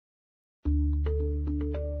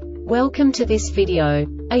Welcome to this video.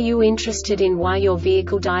 Are you interested in why your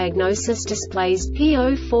vehicle diagnosis displays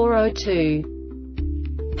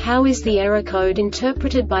P0402? How is the error code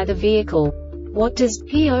interpreted by the vehicle? What does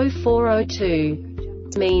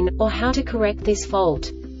P0402 mean, or how to correct this fault?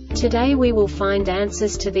 Today we will find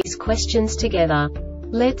answers to these questions together.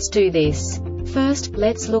 Let's do this. First,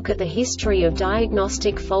 let's look at the history of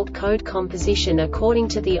diagnostic fault code composition according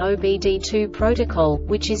to the OBD2 protocol,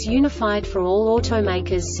 which is unified for all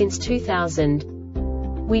automakers since 2000.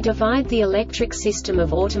 We divide the electric system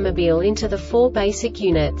of automobile into the four basic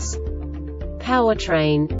units: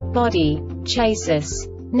 powertrain, body, chassis,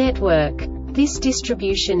 network. This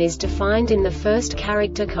distribution is defined in the first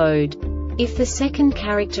character code. If the second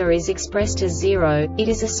character is expressed as 0, it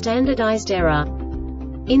is a standardized error.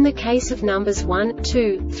 In the case of numbers 1,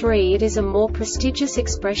 2, 3, it is a more prestigious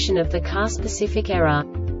expression of the car-specific error.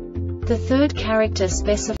 The third character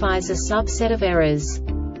specifies a subset of errors.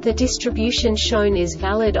 The distribution shown is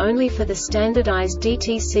valid only for the standardized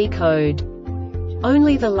DTC code.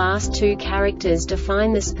 Only the last two characters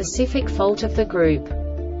define the specific fault of the group.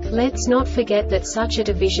 Let's not forget that such a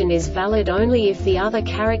division is valid only if the other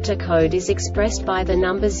character code is expressed by the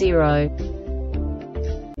number 0.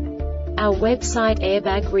 Our website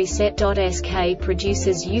airbagreset.sk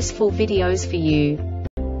produces useful videos for you.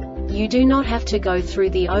 You do not have to go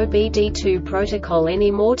through the OBD2 protocol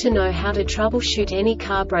anymore to know how to troubleshoot any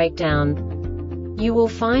car breakdown. You will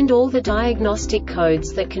find all the diagnostic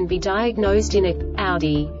codes that can be diagnosed in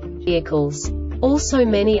Audi vehicles. Also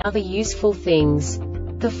many other useful things.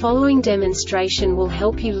 The following demonstration will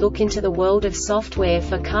help you look into the world of software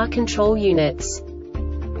for car control units.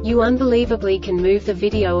 You unbelievably can move the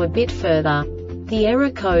video a bit further. The error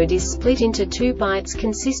code is split into 2 bytes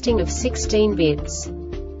consisting of 16 bits.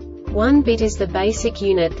 1 bit is the basic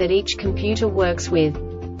unit that each computer works with.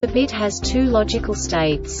 The bit has 2 logical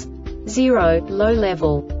states: 0, low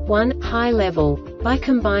level, 1, high level. By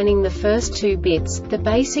combining the first 2 bits, the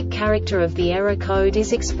basic character of the error code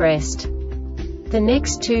is expressed. The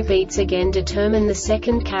next 2 beats again determine the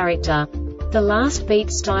second character. The last beat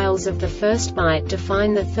styles of the first byte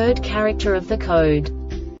define the third character of the code.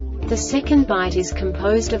 The second byte is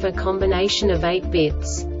composed of a combination of 8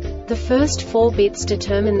 bits. The first 4 bits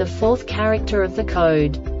determine the fourth character of the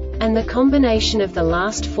code. And the combination of the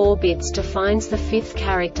last 4 bits defines the fifth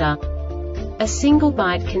character. A single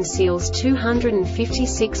byte conceals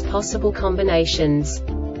 256 possible combinations.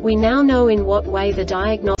 We now know in what way the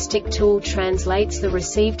diagnostic tool translates the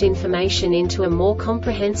received information into a more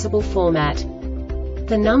comprehensible format.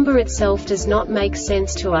 The number itself does not make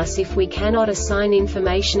sense to us if we cannot assign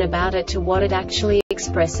information about it to what it actually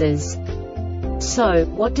expresses. So,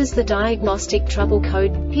 what does the Diagnostic Trouble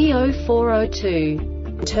Code P0402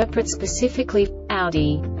 interpret specifically for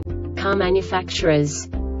Audi car manufacturers?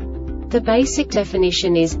 The basic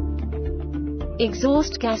definition is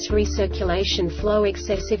exhaust gas recirculation flow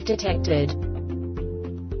excessive detected.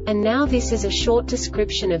 And now this is a short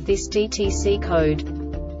description of this DTC code.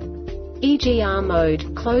 EGR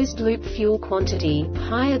mode, closed loop fuel quantity,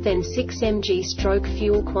 higher than 6 mg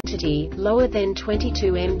fuel quantity, lower than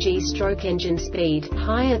 22 mg engine speed,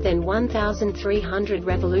 higher than 1300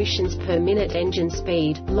 revolutions per minute engine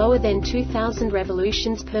speed, lower than 2000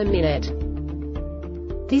 revolutions per minute.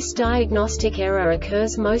 This diagnostic error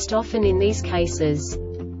occurs most often in these cases: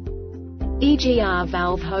 EGR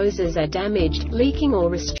valve hoses are damaged, leaking or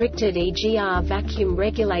restricted, EGR vacuum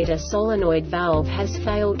regulator solenoid valve has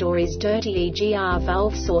failed or is dirty, EGR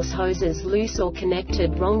valve source hoses loose or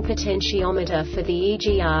connected wrong, potentiometer for the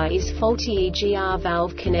EGR is faulty, EGR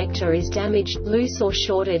valve connector is damaged, loose or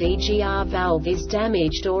shorted, EGR valve is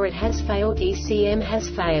damaged or it has failed, ECM has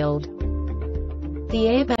failed. The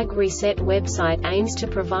Airbag Reset website aims to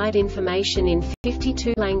provide information in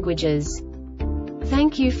 52 languages.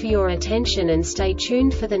 Thank you for your attention and stay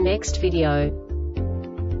tuned for the next video.